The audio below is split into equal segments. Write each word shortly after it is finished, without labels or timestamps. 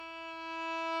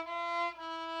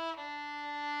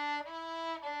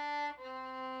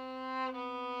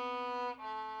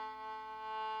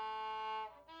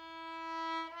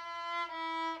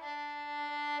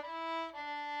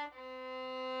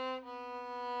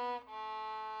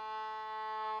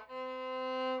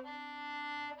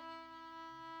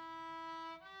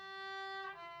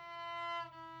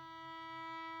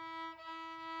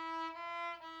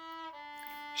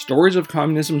Stories of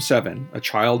Communism 7, A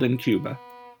Child in Cuba.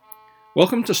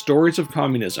 Welcome to Stories of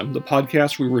Communism, the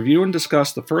podcast where we review and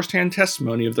discuss the first-hand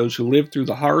testimony of those who lived through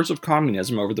the horrors of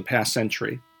communism over the past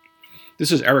century.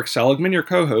 This is Eric Seligman, your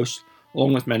co-host,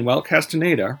 along with Manuel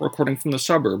Castaneda, recording from the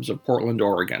suburbs of Portland,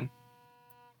 Oregon.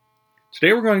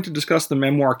 Today we're going to discuss the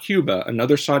memoir Cuba,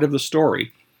 Another Side of the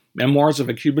Story, Memoirs of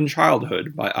a Cuban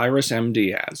Childhood by Iris M.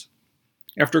 Diaz.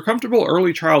 After a comfortable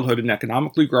early childhood in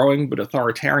economically growing but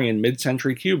authoritarian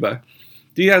mid-century Cuba,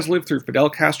 Diaz lived through Fidel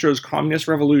Castro's communist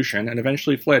revolution and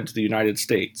eventually fled to the United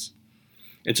States.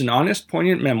 It's an honest,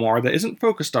 poignant memoir that isn't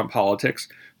focused on politics,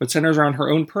 but centers around her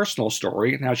own personal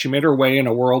story and how she made her way in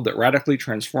a world that radically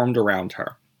transformed around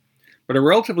her. But her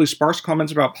relatively sparse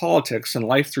comments about politics and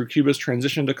life through Cuba's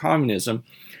transition to communism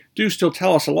do still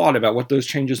tell us a lot about what those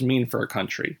changes mean for a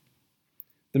country.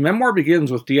 The memoir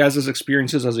begins with Diaz's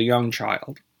experiences as a young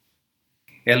child.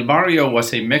 El Barrio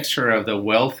was a mixture of the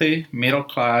wealthy, middle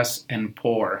class, and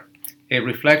poor, a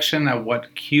reflection of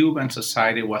what Cuban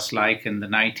society was like in the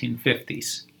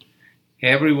 1950s.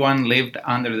 Everyone lived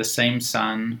under the same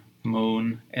sun,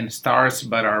 moon, and stars,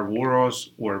 but our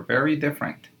worlds were very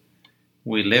different.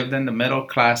 We lived in the middle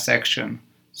class section,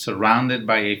 surrounded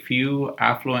by a few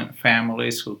affluent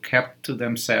families who kept to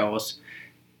themselves,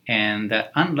 and the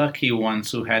unlucky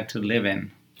ones who had to live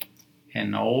in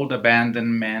an old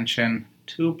abandoned mansion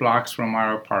 2 blocks from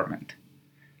our apartment.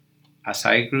 As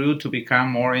I grew to become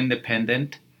more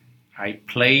independent, I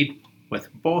played with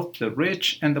both the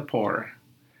rich and the poor,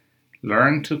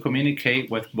 learned to communicate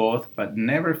with both, but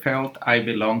never felt I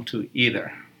belonged to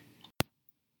either.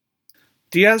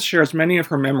 Diaz shares many of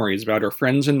her memories about her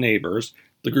friends and neighbors,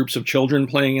 the groups of children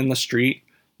playing in the street,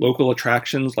 local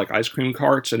attractions like ice cream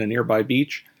carts and a nearby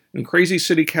beach, and crazy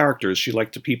city characters she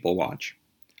liked to people watch.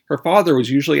 Her father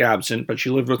was usually absent, but she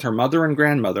lived with her mother and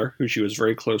grandmother, who she was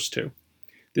very close to.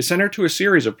 They sent her to a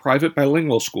series of private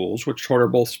bilingual schools, which taught her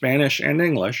both Spanish and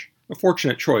English, a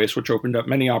fortunate choice which opened up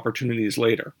many opportunities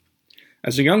later.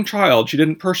 As a young child, she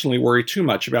didn't personally worry too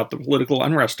much about the political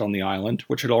unrest on the island,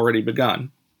 which had already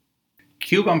begun.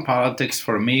 Cuban politics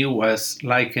for me was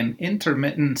like an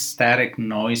intermittent static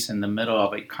noise in the middle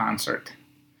of a concert.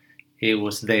 It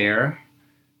was there,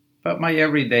 but my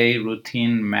everyday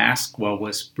routine masked what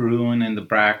was brewing in the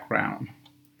background.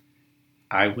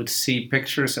 I would see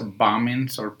pictures of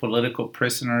bombings or political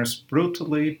prisoners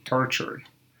brutally tortured,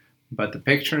 but the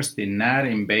pictures did not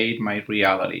invade my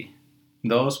reality.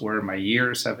 Those were my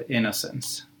years of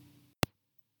innocence.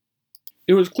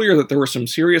 It was clear that there were some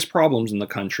serious problems in the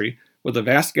country, with a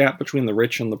vast gap between the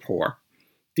rich and the poor.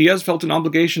 Diaz felt an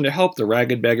obligation to help the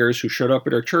ragged beggars who showed up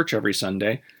at her church every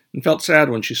Sunday, and felt sad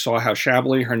when she saw how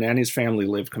shabbily her nanny's family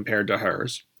lived compared to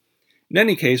hers. In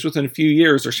any case, within a few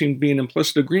years there seemed to be an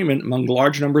implicit agreement among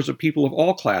large numbers of people of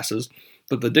all classes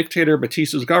that the dictator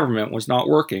Batista's government was not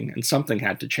working and something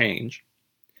had to change.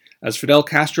 As Fidel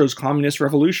Castro's communist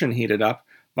revolution heated up,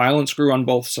 violence grew on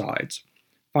both sides.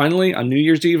 Finally, on New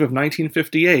Year's Eve of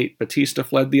 1958, Batista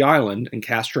fled the island and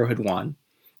Castro had won.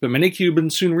 But many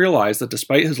Cubans soon realized that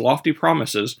despite his lofty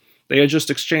promises, they had just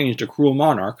exchanged a cruel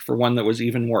monarch for one that was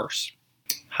even worse.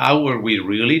 How were we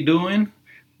really doing?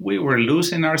 We were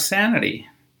losing our sanity.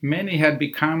 Many had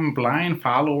become blind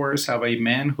followers of a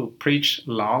man who preached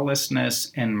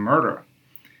lawlessness and murder.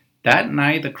 That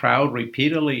night, the crowd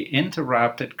repeatedly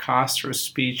interrupted Castro's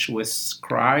speech with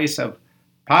cries of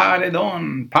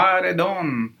 "Paredon!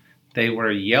 Paredon!" They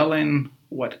were yelling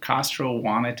what Castro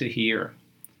wanted to hear.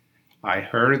 I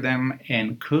heard them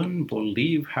and couldn't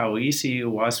believe how easy it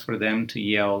was for them to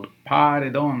yell,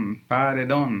 "Paredon!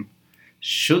 Paredon!"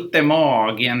 Shoot them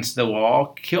all against the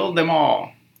wall, kill them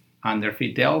all. Under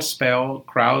Fidel's spell,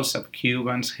 crowds of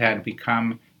Cubans had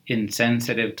become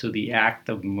insensitive to the act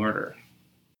of murder.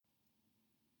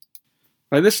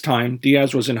 By this time,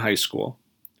 Diaz was in high school.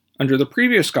 Under the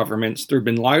previous governments, there had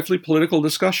been lively political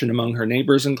discussion among her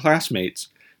neighbors and classmates,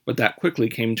 but that quickly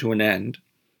came to an end.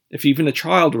 If even a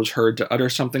child was heard to utter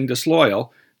something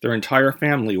disloyal, their entire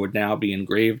family would now be in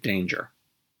grave danger.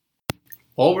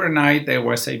 Overnight, there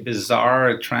was a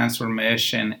bizarre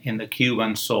transformation in the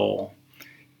Cuban soul.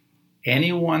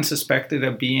 Anyone suspected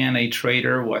of being a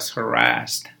traitor was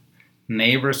harassed.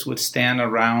 Neighbors would stand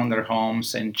around their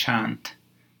homes and chant,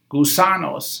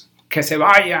 "Gusanos, que se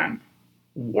vayan!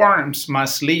 Worms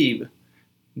must leave!"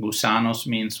 Gusanos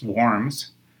means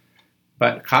worms,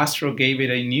 but Castro gave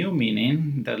it a new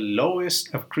meaning, the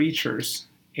lowest of creatures,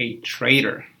 a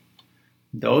traitor.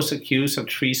 Those accused of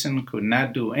treason could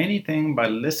not do anything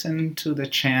but listen to the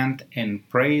chant and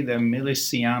pray the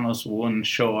milicianos wouldn't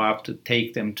show up to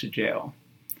take them to jail.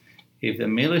 If the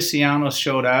milicianos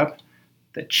showed up,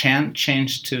 the chant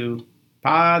changed to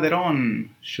Padrón,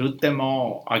 shoot them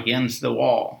all against the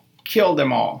wall, kill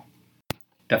them all.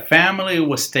 The family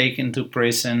was taken to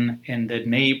prison, and the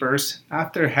neighbors,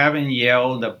 after having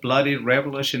yelled a bloody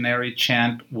revolutionary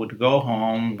chant, would go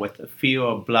home with a feel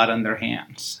of blood on their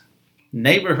hands.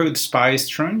 Neighborhood spies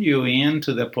turned you in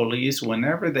to the police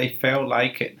whenever they felt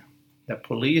like it. The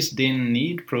police didn't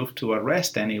need proof to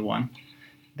arrest anyone.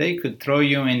 They could throw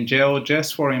you in jail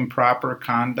just for improper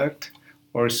conduct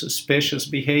or suspicious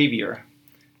behavior.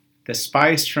 The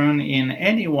spies turned in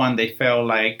anyone they felt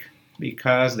like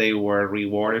because they were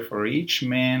rewarded for each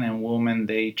man and woman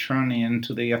they turned in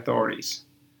to the authorities.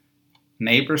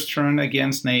 Neighbors turned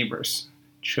against neighbors.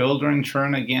 Children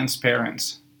turned against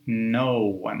parents. No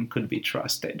one could be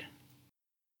trusted.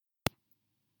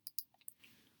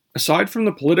 Aside from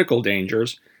the political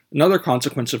dangers, another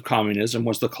consequence of communism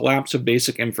was the collapse of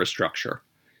basic infrastructure.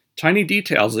 Tiny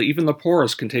details that even the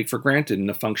poorest can take for granted in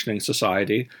a functioning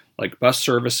society, like bus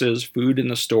services, food in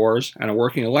the stores, and a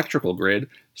working electrical grid,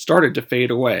 started to fade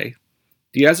away.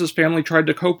 Diaz's family tried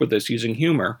to cope with this using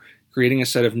humor, creating a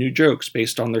set of new jokes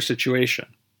based on their situation.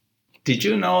 Did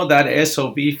you know that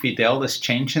SOB Fidel is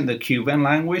changing the Cuban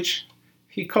language?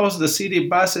 He calls the city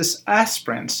buses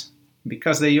aspirins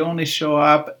because they only show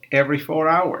up every 4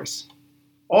 hours.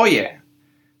 Oh yeah,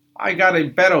 I got a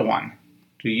better one.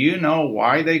 Do you know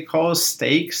why they call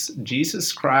steaks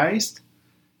Jesus Christ?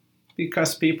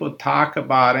 Because people talk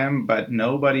about him, but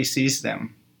nobody sees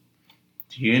them.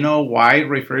 Do you know why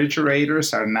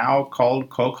refrigerators are now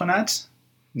called coconuts?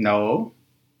 No.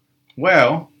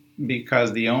 Well,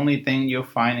 because the only thing you'll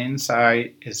find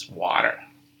inside is water.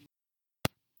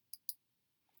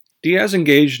 Diaz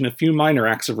engaged in a few minor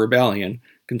acts of rebellion,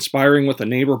 conspiring with a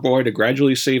neighbor boy to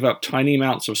gradually save up tiny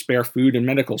amounts of spare food and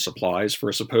medical supplies for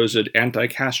a supposed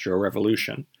anti-Castro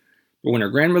revolution. But when her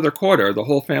grandmother caught her, the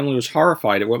whole family was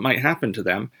horrified at what might happen to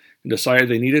them and decided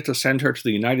they needed to send her to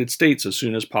the United States as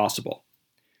soon as possible.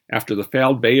 After the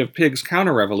failed Bay of Pigs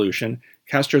counter-revolution,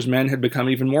 Castro's men had become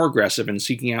even more aggressive in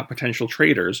seeking out potential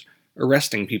traitors,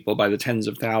 arresting people by the tens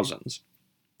of thousands.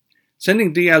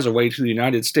 Sending Diaz away to the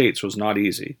United States was not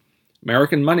easy.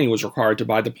 American money was required to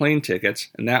buy the plane tickets,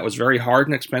 and that was very hard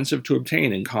and expensive to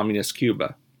obtain in communist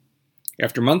Cuba.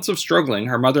 After months of struggling,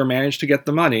 her mother managed to get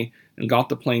the money and got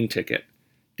the plane ticket.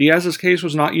 Diaz's case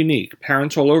was not unique.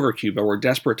 Parents all over Cuba were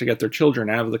desperate to get their children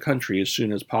out of the country as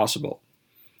soon as possible.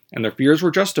 And their fears were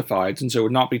justified, since it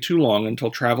would not be too long until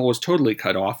travel was totally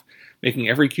cut off, making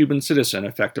every Cuban citizen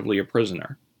effectively a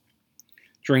prisoner.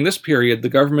 During this period, the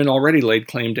government already laid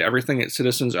claim to everything its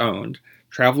citizens owned.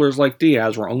 Travelers like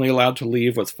Diaz were only allowed to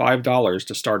leave with $5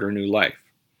 to start her new life.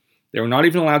 They were not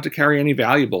even allowed to carry any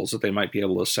valuables that they might be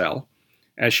able to sell.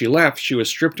 As she left, she was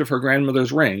stripped of her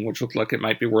grandmother's ring, which looked like it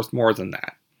might be worth more than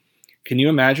that. Can you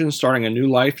imagine starting a new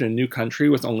life in a new country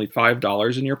with only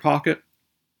 $5 in your pocket?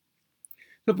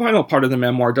 The final part of the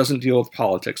memoir doesn't deal with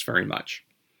politics very much.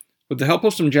 With the help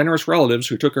of some generous relatives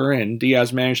who took her in,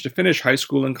 Diaz managed to finish high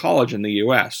school and college in the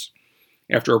U.S.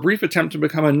 After a brief attempt to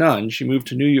become a nun, she moved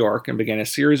to New York and began a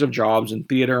series of jobs in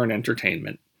theater and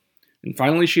entertainment. And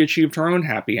finally, she achieved her own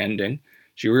happy ending.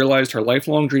 She realized her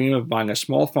lifelong dream of buying a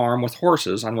small farm with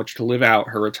horses on which to live out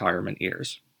her retirement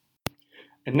years.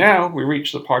 And now we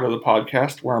reach the part of the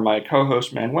podcast where my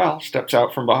co-host Manuel steps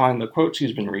out from behind the quotes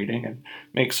he's been reading and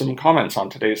makes some comments on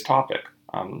today's topic.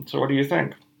 So what do you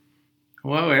think?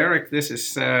 Well, Eric, this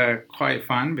is quite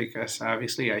fun because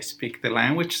obviously I speak the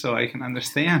language, so I can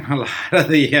understand a lot of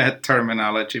the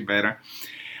terminology better.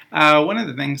 One of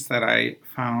the things that I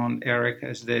found, Eric,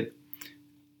 is that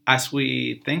as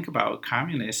we think about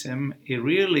communism, it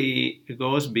really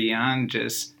goes beyond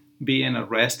just being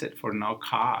arrested for no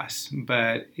cause,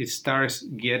 but it starts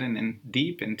getting in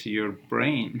deep into your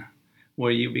brain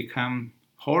where you become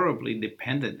horribly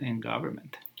dependent in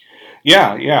government.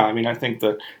 Yeah. I mean, I think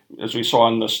that, as we saw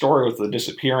in the story with the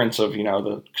disappearance of,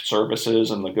 the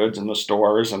services and the goods in the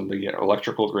stores and the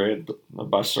electrical grid, the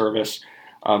bus service,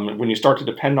 when you start to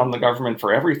depend on the government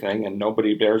for everything and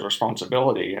nobody bears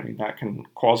responsibility, I mean, that can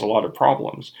cause a lot of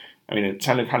problems. I mean, it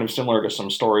sounded kind of similar to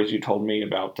some stories you told me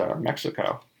about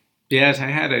Mexico. Yes, I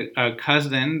had a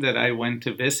cousin that I went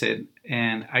to visit,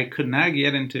 and I could not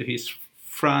get into his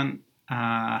front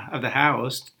of the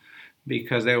house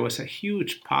because there was a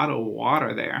huge pot of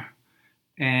water there.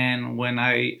 And when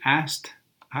I asked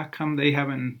how come they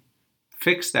haven't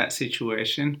fixed that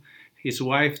situation, his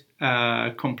wife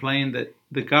complained that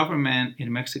the government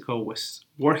in Mexico was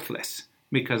worthless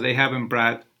because they haven't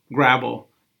brought gravel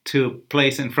to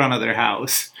place in front of their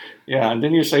house. Yeah, and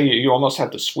didn't you say you almost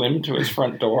had to swim to his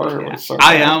front door? Yeah. So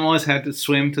I almost had to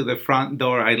swim to the front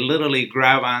door. I literally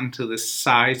grabbed onto the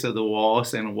sides of the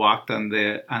walls and walked on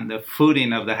the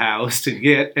footing of the house to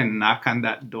get and knock on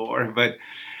that door. But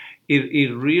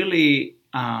it really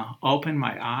opened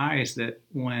my eyes that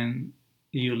when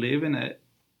you live in a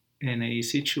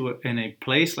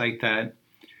place like that,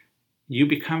 you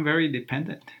become very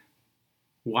dependent.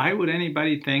 Why would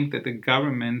anybody think that the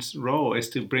government's role is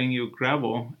to bring you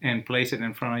gravel and place it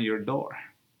in front of your door?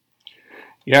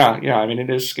 Yeah. I mean,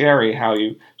 it is scary how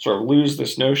you sort of lose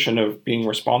this notion of being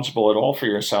responsible at all for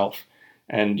yourself,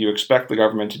 and you expect the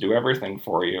government to do everything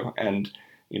for you. And,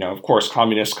 of course,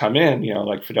 communists come in,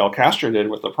 like Fidel Castro did,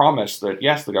 with the promise that,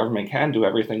 yes, the government can do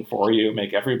everything for you,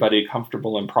 make everybody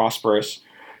comfortable and prosperous,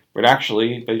 but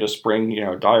actually they just bring,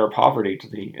 dire poverty to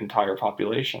the entire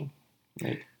population.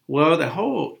 Right? Well, the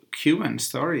whole Cuban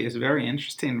story is very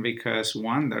interesting because,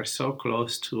 one, they're so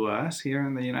close to us here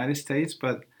in the United States,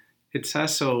 but it's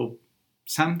also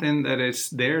something that is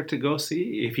there to go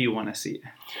see if you want to see it.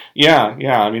 Yeah.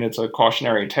 I mean, it's a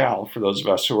cautionary tale for those of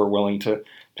us who are willing to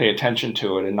pay attention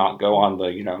to it and not go on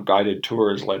the, guided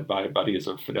tours led by buddies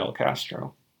of Fidel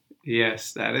Castro.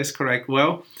 Yes, that is correct.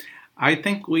 Well, I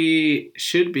think we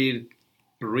should be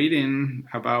reading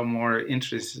about more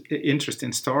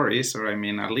interesting stories, or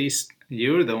at least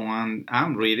you're the one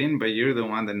I'm reading, but you're the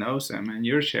one that knows them, and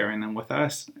you're sharing them with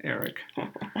us, Eric.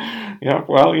 Yeah,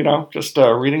 well, just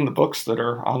reading the books that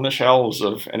are on the shelves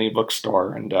of any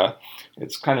bookstore, and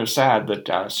it's kind of sad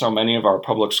that so many of our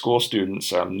public school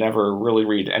students never really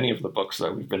read any of the books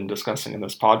that we've been discussing in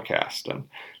this podcast, and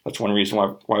that's one reason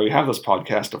why we have this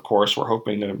podcast. Of course, we're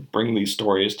hoping to bring these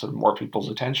stories to more people's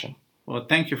attention. Well,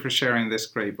 thank you for sharing this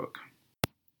great book.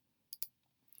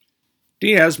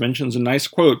 Diaz mentions a nice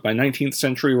quote by 19th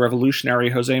century revolutionary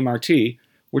José Martí,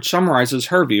 which summarizes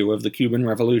her view of the Cuban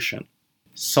Revolution.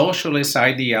 Socialist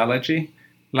ideology,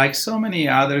 like so many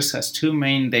others, has two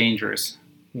main dangers.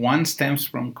 One stems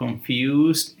from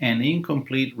confused and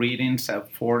incomplete readings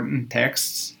of foreign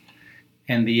texts,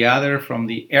 and the other from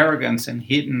the arrogance and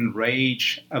hidden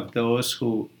rage of those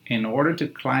who, in order to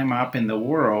climb up in the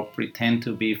world, pretend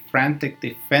to be frantic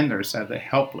defenders of the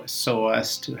helpless so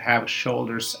as to have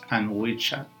shoulders on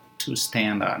which to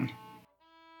stand on.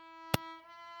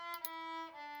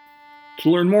 To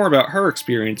learn more about her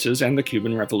experiences and the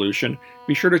Cuban Revolution,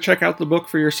 be sure to check out the book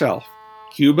for yourself,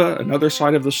 Cuba, Another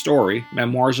Side of the Story,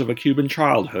 Memoirs of a Cuban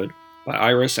Childhood, by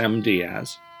Iris M.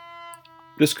 Diaz.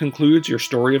 This concludes your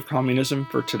story of communism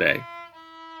for today.